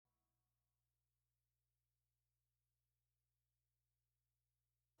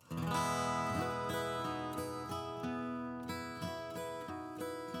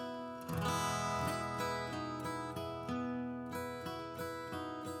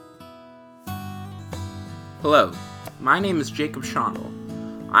Hello, my name is Jacob Shondel.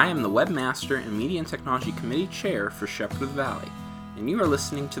 I am the Webmaster and Media and Technology Committee Chair for Shepherd of the Valley, and you are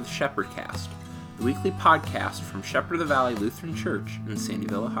listening to the Shepherdcast, the weekly podcast from Shepherd of the Valley Lutheran Church in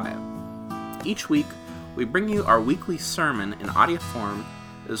Sandyville, Ohio. Each week, we bring you our weekly sermon in audio form,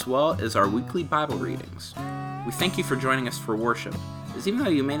 as well as our weekly Bible readings. We thank you for joining us for worship, as even though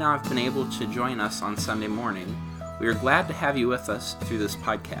you may not have been able to join us on Sunday morning, we are glad to have you with us through this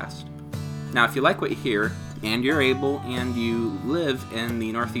podcast. Now, if you like what you hear, and you're able, and you live in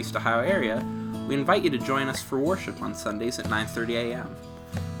the Northeast Ohio area, we invite you to join us for worship on Sundays at 9:30 a.m.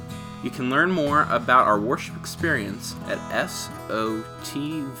 You can learn more about our worship experience at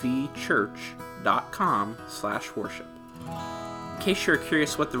sotvchurch.com/worship. In case you're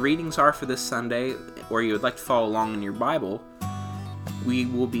curious what the readings are for this Sunday, or you would like to follow along in your Bible, we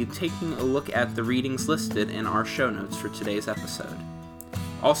will be taking a look at the readings listed in our show notes for today's episode.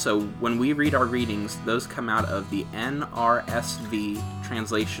 Also, when we read our readings, those come out of the NRSV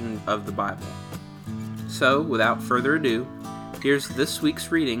translation of the Bible. So, without further ado, here's this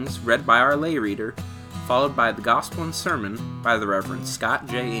week's readings read by our lay reader, followed by the Gospel and Sermon by the Reverend Scott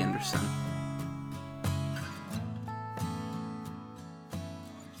J. Anderson.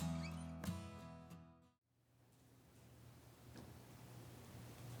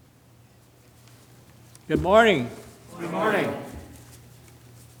 Good morning. Good morning.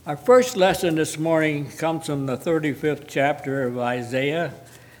 Our first lesson this morning comes from the 35th chapter of Isaiah,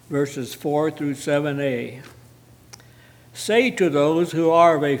 verses 4 through 7a. Say to those who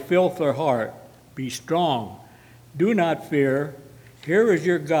are of a filthy heart, be strong, do not fear, here is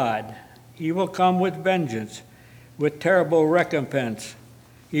your God. He will come with vengeance, with terrible recompense.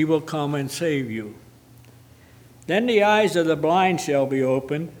 He will come and save you. Then the eyes of the blind shall be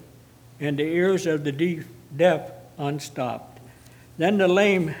opened, and the ears of the deaf unstopped. Then the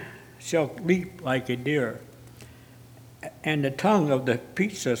lame shall leap like a deer, and the tongue of the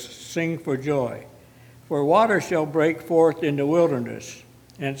speechless sing for joy. For water shall break forth in the wilderness,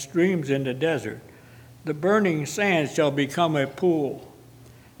 and streams in the desert. The burning sand shall become a pool,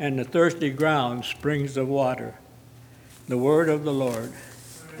 and the thirsty ground springs of water. The word of the Lord.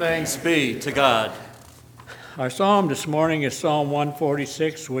 Thanks be to God. Our psalm this morning is Psalm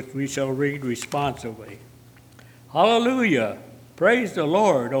 146, which we shall read responsively. Hallelujah! Praise the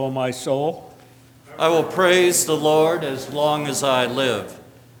Lord, O my soul. I will praise the Lord as long as I live.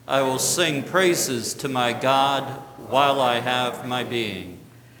 I will sing praises to my God while I have my being.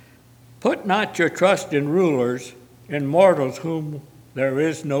 Put not your trust in rulers, in mortals whom there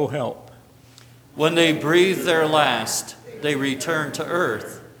is no help. When they breathe their last, they return to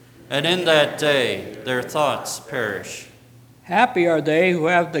earth, and in that day their thoughts perish. Happy are they who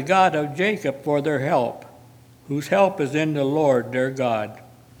have the God of Jacob for their help, whose help is in the Lord their God.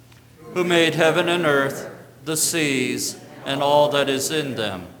 Who made heaven and earth, the seas, and all that is in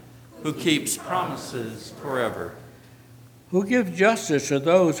them, who keeps promises forever. Who gives justice to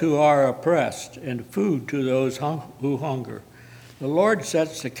those who are oppressed, and food to those who hunger. The Lord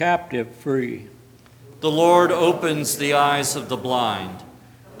sets the captive free. The Lord opens the eyes of the blind.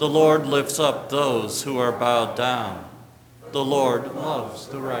 The Lord lifts up those who are bowed down. The Lord loves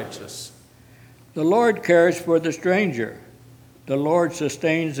the righteous. The Lord cares for the stranger. The Lord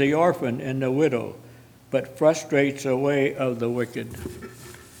sustains the orphan and the widow, but frustrates the way of the wicked.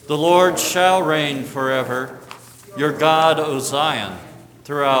 The Lord shall reign forever, your God, O Zion,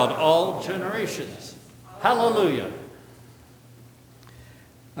 throughout all generations. Hallelujah.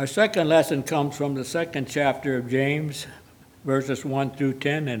 Our second lesson comes from the second chapter of James, verses 1 through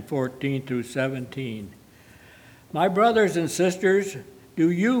 10 and 14 through 17. My brothers and sisters, do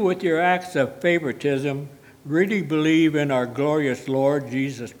you, with your acts of favoritism, really believe in our glorious Lord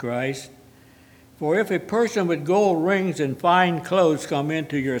Jesus Christ? For if a person with gold rings and fine clothes come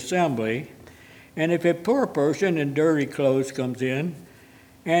into your assembly, and if a poor person in dirty clothes comes in,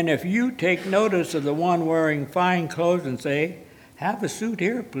 and if you take notice of the one wearing fine clothes and say, have a seat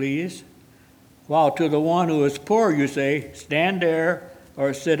here, please, while to the one who is poor you say, stand there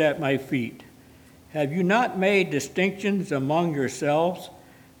or sit at my feet, have you not made distinctions among yourselves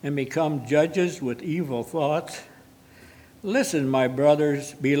and become judges with evil thoughts? Listen, my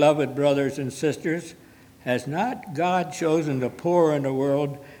brothers, beloved brothers and sisters, has not God chosen the poor in the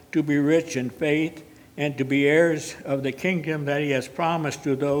world to be rich in faith and to be heirs of the kingdom that he has promised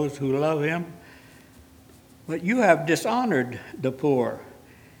to those who love him? But you have dishonored the poor.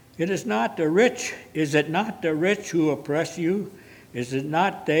 Is it not the rich who oppress you? Is it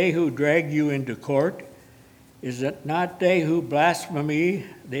not they who drag you into court? Is it not they who blaspheme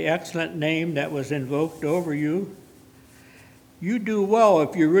the excellent name that was invoked over you? You do well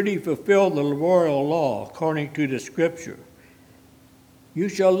if you really fulfill the royal law according to the scripture. You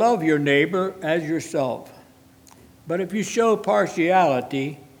shall love your neighbor as yourself. But if you show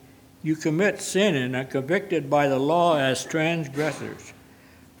partiality, you commit sin and are convicted by the law as transgressors.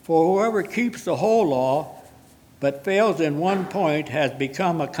 For whoever keeps the whole law but fails in one point has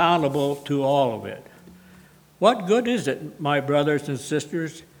become accountable to all of it. What good is it, my brothers and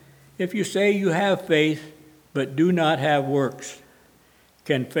sisters, if you say you have faith but do not have works?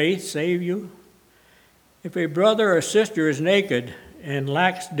 Can faith save you? If a brother or sister is naked and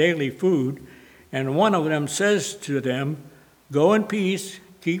lacks daily food, and one of them says to them, "Go in peace,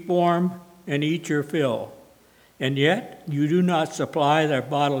 keep warm, and eat your fill," and yet you do not supply their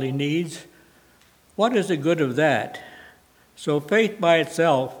bodily needs, what is the good of that? So faith by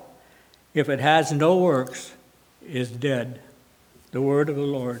itself, if it has no works, is dead. The word of the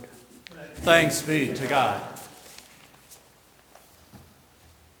Lord. Thanks be to God.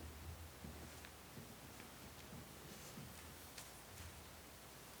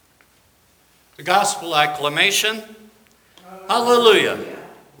 The gospel acclamation. Hallelujah.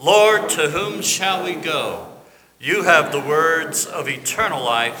 Lord, to whom shall we go? You have the words of eternal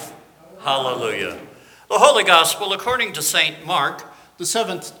life. Hallelujah. The Holy Gospel according to St. Mark, the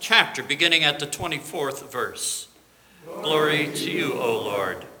 7th chapter, beginning at the 24th verse. Glory to you, O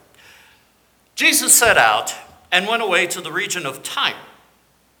Lord. Jesus set out and went away to the region of Tyre.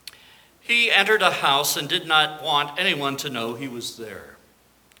 He entered a house and did not want anyone to know he was there.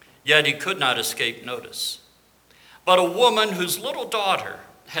 Yet he could not escape notice. But a woman whose little daughter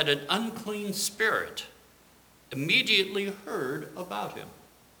had an unclean spirit immediately heard about him.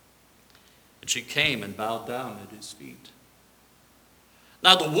 And she came and bowed down at his feet.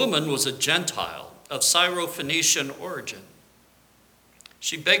 Now the woman was a Gentile of Syrophoenician origin.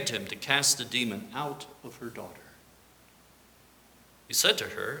 She begged him to cast the demon out of her daughter. He said to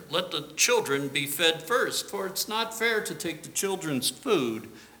her, "Let the children be fed first, for it's not fair to take the children's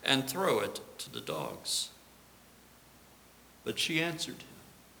food and throw it to the dogs." But she answered him,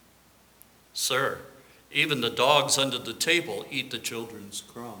 "Sir, even the dogs under the table eat the children's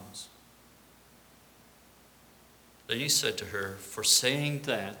crumbs." Then he said to her, "For saying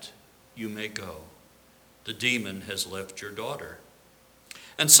that, you may go. The demon has left your daughter."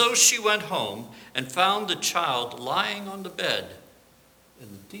 And so she went home and found the child lying on the bed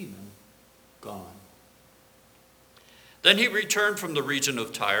and the demon gone. Then he returned from the region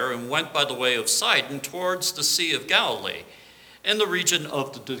of Tyre and went by the way of Sidon towards the Sea of Galilee, in the region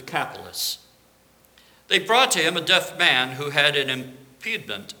of the Decapolis. They brought to him a deaf man who had an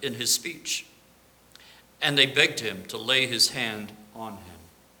impediment in his speech, and they begged him to lay his hand on him.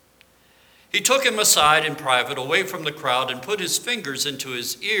 He took him aside in private, away from the crowd, and put his fingers into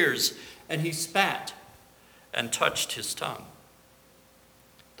his ears, and he spat and touched his tongue.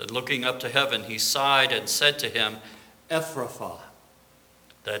 Then looking up to heaven, he sighed and said to him, "Ephrathah,"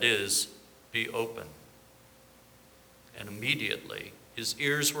 that is, be open. And immediately his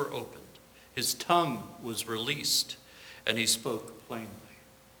ears were opened, his tongue was released, and he spoke plainly.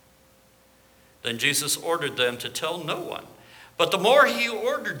 Then Jesus ordered them to tell no one. But the more he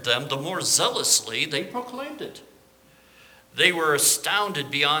ordered them, the more zealously they proclaimed it. They were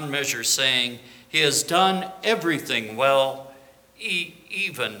astounded beyond measure, saying, "He has done everything well. He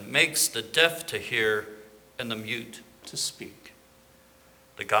even makes the deaf to hear and the mute to speak."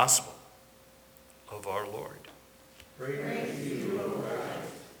 The gospel of our Lord. Praise to you, O Lord.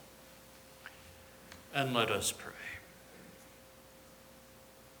 And let us pray.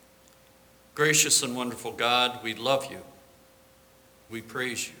 Gracious and wonderful God, we love you. We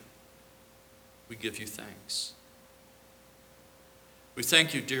praise you. We give you thanks. We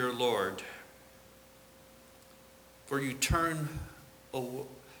thank you, dear Lord, for you turn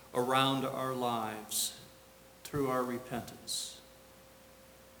around our lives through our repentance.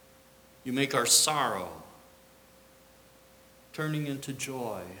 You make our sorrow turning into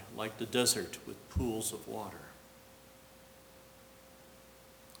joy like the desert with pools of water.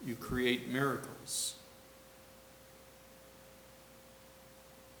 You create miracles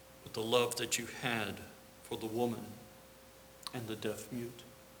with the love that you had for the woman and the deaf mute.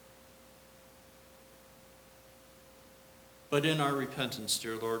 But in our repentance,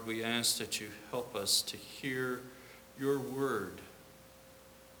 dear Lord, we ask that you help us to hear your word,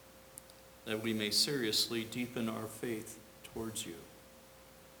 that we may seriously deepen our faith towards you.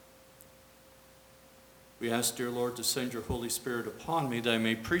 We ask, dear Lord, to send your Holy Spirit upon me, that I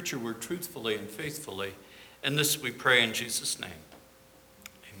may preach your word truthfully and faithfully. And this we pray in Jesus' name.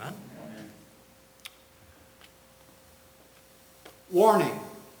 Amen. Amen. Warning.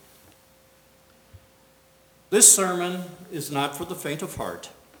 This sermon is not for the faint of heart.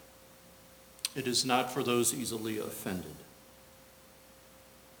 It is not for those easily offended.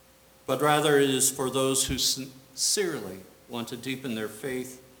 But rather it is for those who sincerely want to deepen their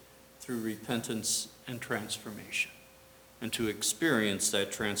faith through repentance and transformation, and to experience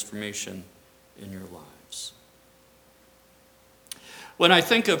that transformation in your lives. When I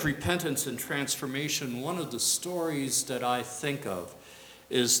think of repentance and transformation, one of the stories that I think of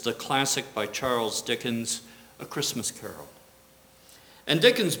is the classic by Charles Dickens, A Christmas Carol. And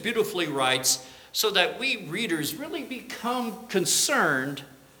Dickens beautifully writes, so that we readers really become concerned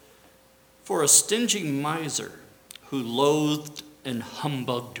for a stingy miser who loathed and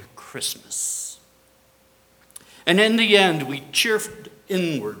humbugged Christmas. And in the end, we cheered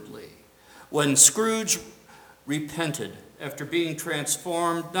inwardly when Scrooge repented after being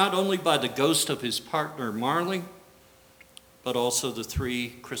transformed not only by the ghost of his partner Marley, but also the 3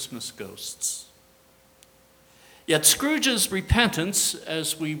 Christmas ghosts. Yet Scrooge's repentance,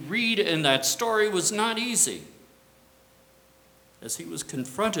 as we read in that story, was not easy, as he was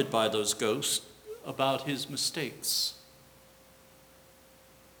confronted by those ghosts about his mistakes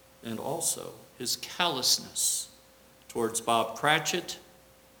and also his callousness towards Bob Cratchit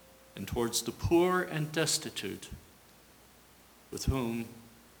and towards the poor and destitute with whom,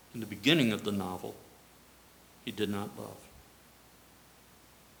 in the beginning of the novel, he did not love.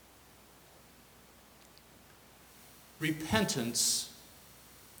 Repentance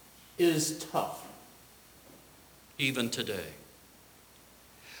is tough, even today.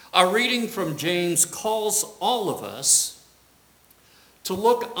 Our reading from James calls all of us to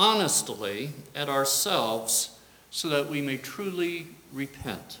look honestly at ourselves so that we may truly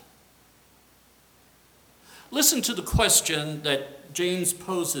repent. Listen to the question that James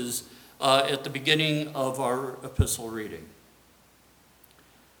poses at the beginning of our epistle reading.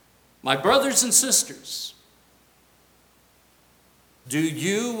 My brothers and sisters, do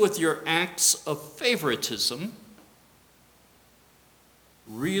you, with your acts of favoritism,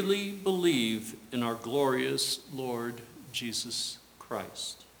 really believe in our glorious Lord Jesus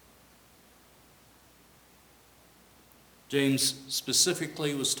Christ? James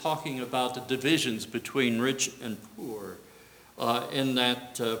specifically was talking about the divisions between rich and poor in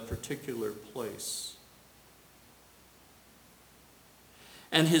that particular place.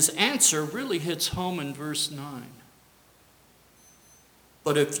 And his answer really hits home in verse 9.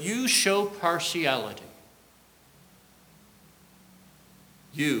 But if you show partiality,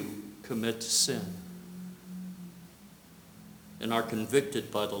 you commit sin and are convicted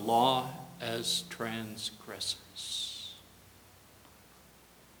by the law as transgressors.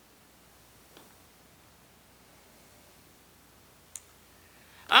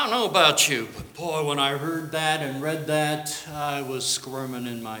 I don't know about you, but boy, when I heard that and read that, I was squirming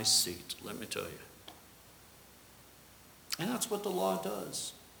in my seat, let me tell you. And that's what the law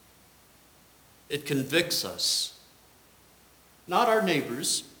does. It convicts us. Not our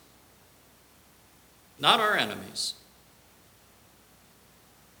neighbors, not our enemies,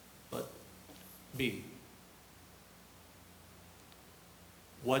 but me.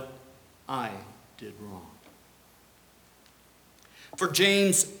 What I did wrong. For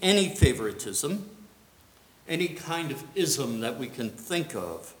James, any favoritism, any kind of ism that we can think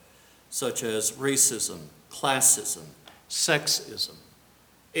of, such as racism, classism, sexism,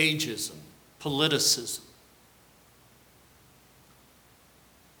 ageism, politicism.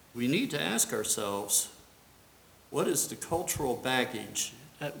 We need to ask ourselves, what is the cultural baggage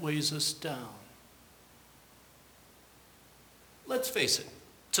that weighs us down? Let's face it,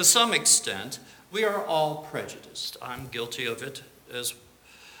 to some extent, we are all prejudiced. I'm guilty of it as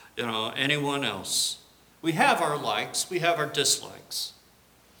anyone else. We have our likes, we have our dislikes.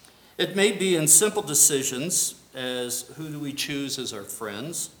 It may be in simple decisions as who do we choose as our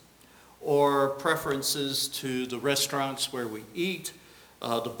friends, or preferences to the restaurants where we eat,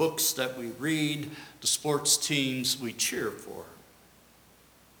 the books that we read, the sports teams we cheer for.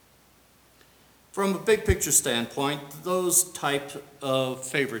 From a big picture standpoint, those type of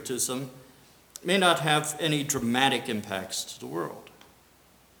favoritism may not have any dramatic impacts to the world.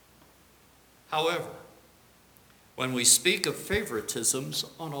 However, when we speak of favoritisms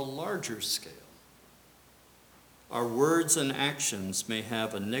on a larger scale, our words and actions may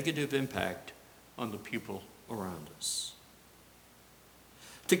have a negative impact on the people around us.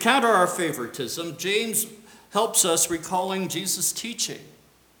 To counter our favoritism, James helps us recalling Jesus' teaching.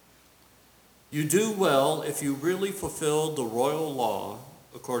 You do well if you really fulfill the royal law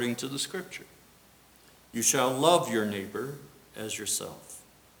according to the scripture. You shall love your neighbor as yourself.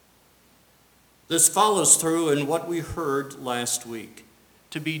 This follows through in what we heard last week,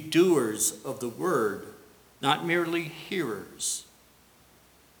 to be doers of the word not merely hearers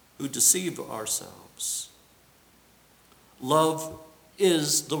who deceive ourselves. Love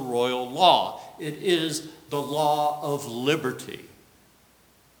is the royal law. It is the law of liberty,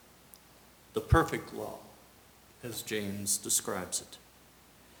 the perfect law, as James describes it.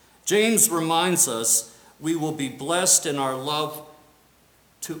 James reminds us we will be blessed in our love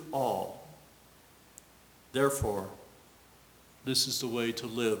to all. Therefore, this is the way to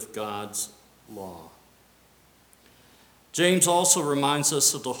live God's law. James also reminds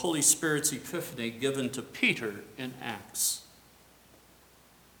us of the Holy Spirit's epiphany given to Peter in Acts.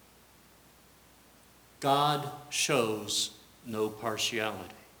 God shows no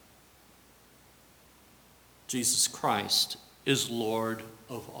partiality. Jesus Christ is Lord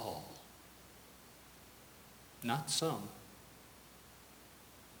of all, not some.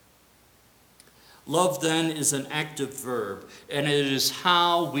 Love, then, is an active verb, and it is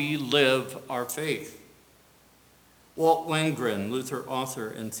how we live our faith. Walt Wengren, Luther author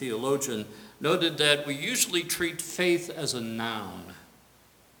and theologian, noted that we usually treat faith as a noun,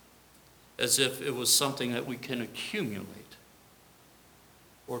 as if it was something that we can accumulate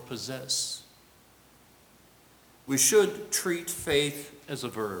or possess. We should treat faith as a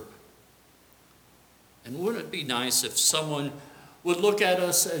verb. And wouldn't it be nice if someone would look at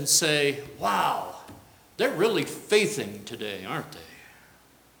us and say, wow, they're really faithing today, aren't they?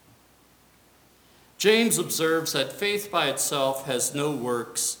 James observes that faith by itself has no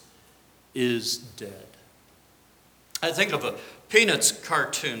works, is dead. I think of a Peanuts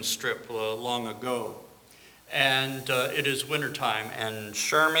cartoon strip long ago, and it is wintertime, and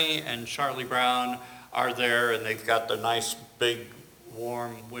Shermie and Charlie Brown are there, and they've got the nice big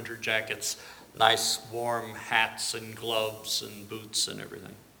warm winter jackets, nice warm hats and gloves and boots and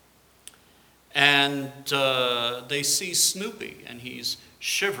everything. And they see Snoopy, and he's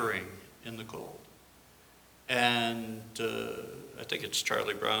shivering in the cold. And I think it's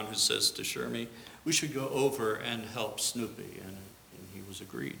Charlie Brown who says to Shermie, we should go over and help Snoopy, and he was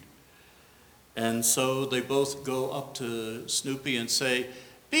agreed. And so they both go up to Snoopy and say,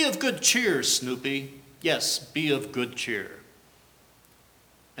 be of good cheer, Snoopy. Yes, be of good cheer.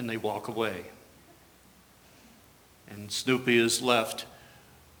 And they walk away. And Snoopy is left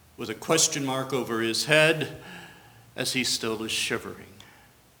with a question mark over his head as he still is shivering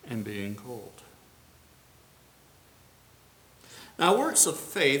and being cold. Now, works of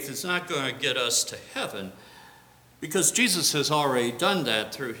faith is not going to get us to heaven because Jesus has already done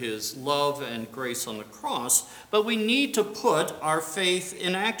that through his love and grace on the cross, but we need to put our faith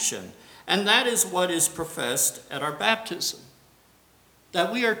in action. And that is what is professed at our baptism,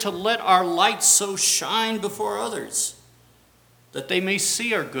 that we are to let our light so shine before others that they may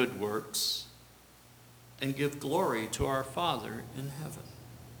see our good works and give glory to our Father in heaven.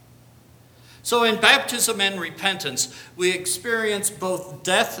 So in baptism and repentance, we experience both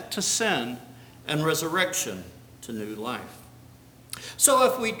death to sin and resurrection to new life. So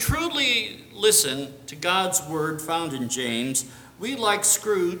if we truly listen to God's word found in James, we, like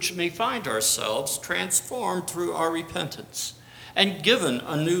Scrooge, may find ourselves transformed through our repentance and given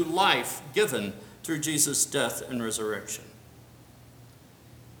a new life given through Jesus' death and resurrection.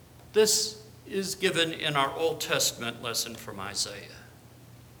 This is given in our Old Testament lesson from Isaiah.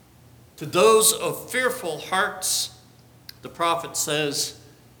 To those of fearful hearts, the prophet says,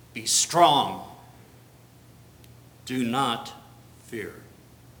 be strong. Do not fear.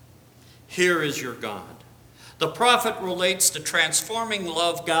 Here is your God. The prophet relates the transforming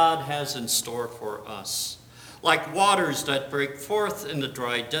love God has in store for us, like waters that break forth in the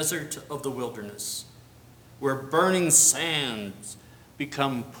dry desert of the wilderness, where burning sands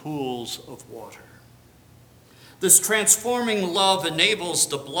become pools of water. This transforming love enables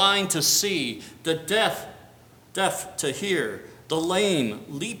the blind to see, the deaf to hear, the lame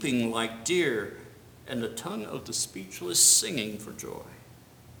leaping like deer, and the tongue of the speechless singing for joy.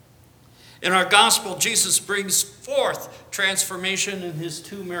 In our gospel, Jesus brings forth transformation in his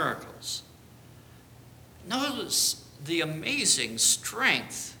two miracles. Notice the amazing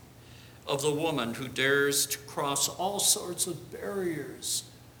strength of the woman who dares to cross all sorts of barriers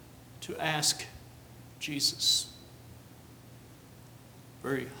to ask Jesus.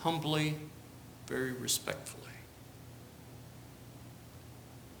 Very humbly, very respectfully.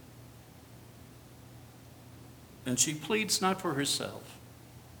 And she pleads not for herself,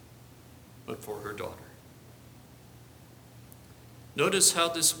 but for her daughter. Notice how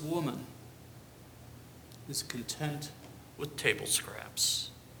this woman is content with table scraps.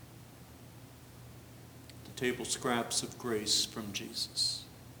 The table scraps of grace from Jesus.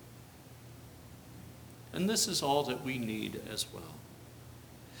 And this is all that we need as well.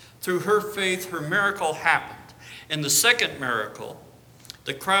 Through her faith, her miracle happened. In the second miracle,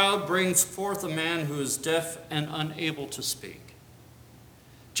 the crowd brings forth a man who is deaf and unable to speak.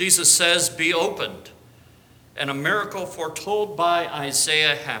 Jesus says, "Be opened," and a miracle foretold by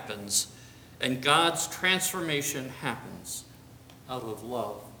Isaiah happens, and God's transformation happens out of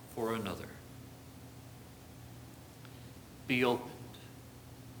love for another. Be opened.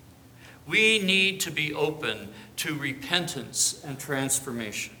 We need to be open to repentance and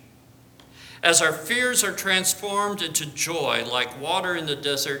transformation. As our fears are transformed into joy like water in the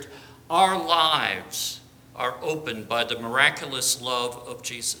desert, our lives are opened by the miraculous love of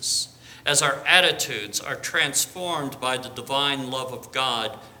Jesus. As our attitudes are transformed by the divine love of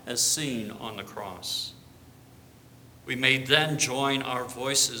God as seen on the cross. We may then join our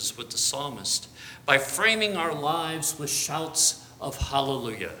voices with the psalmist by framing our lives with shouts of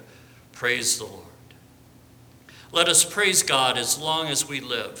hallelujah. Praise the Lord. Let us praise God as long as we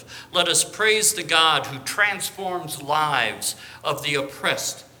live. Let us praise the God who transforms lives of the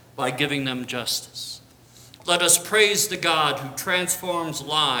oppressed by giving them justice. Let us praise the God who transforms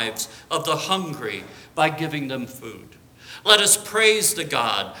lives of the hungry by giving them food. Let us praise the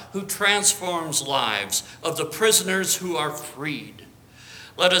God who transforms lives of the prisoners who are freed.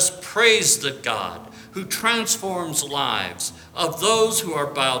 Let us praise the God who transforms lives of those who are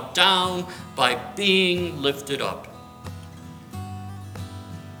bowed down by being lifted up.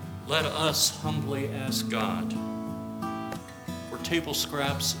 Let us humbly ask God for table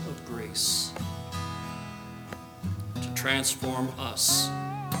scraps of grace to transform us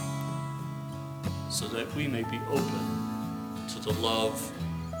so that we may be open to the love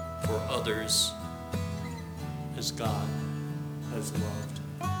for others as God has loved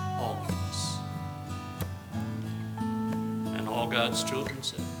all of us. And all God's children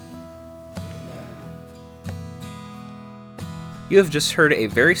said. You have just heard a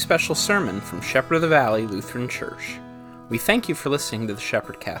very special sermon from Shepherd of the Valley Lutheran Church. We thank you for listening to the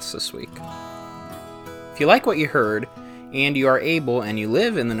Shepherd Cast this week. If you like what you heard, and you are able and you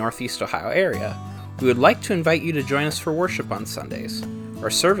live in the Northeast Ohio area, we would like to invite you to join us for worship on Sundays. Our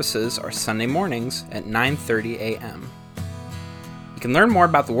services are Sunday mornings at 9:30 a.m. You can learn more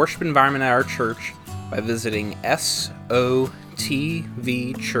about the worship environment at our church by visiting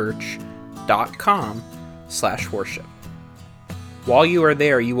sotvchurch.com/worship. While you are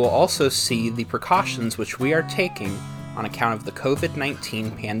there, you will also see the precautions which we are taking on account of the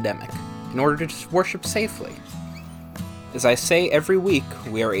COVID-19 pandemic in order to worship safely. As I say every week,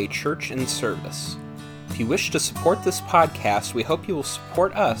 we are a church in service. If you wish to support this podcast, we hope you will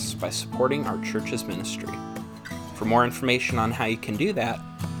support us by supporting our church's ministry. For more information on how you can do that,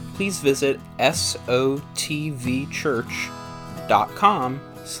 please visit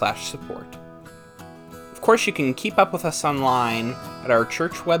sotvchurch.com/support. Of course, you can keep up with us online at our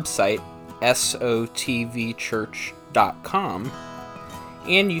church website, sotvchurch.com,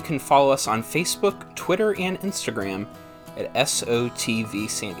 and you can follow us on Facebook, Twitter, and Instagram at SOTV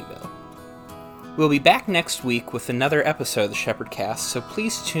Sandyville. We'll be back next week with another episode of the Shepherd Cast, so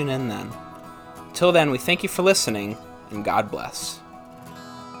please tune in then. Till then, we thank you for listening, and God bless.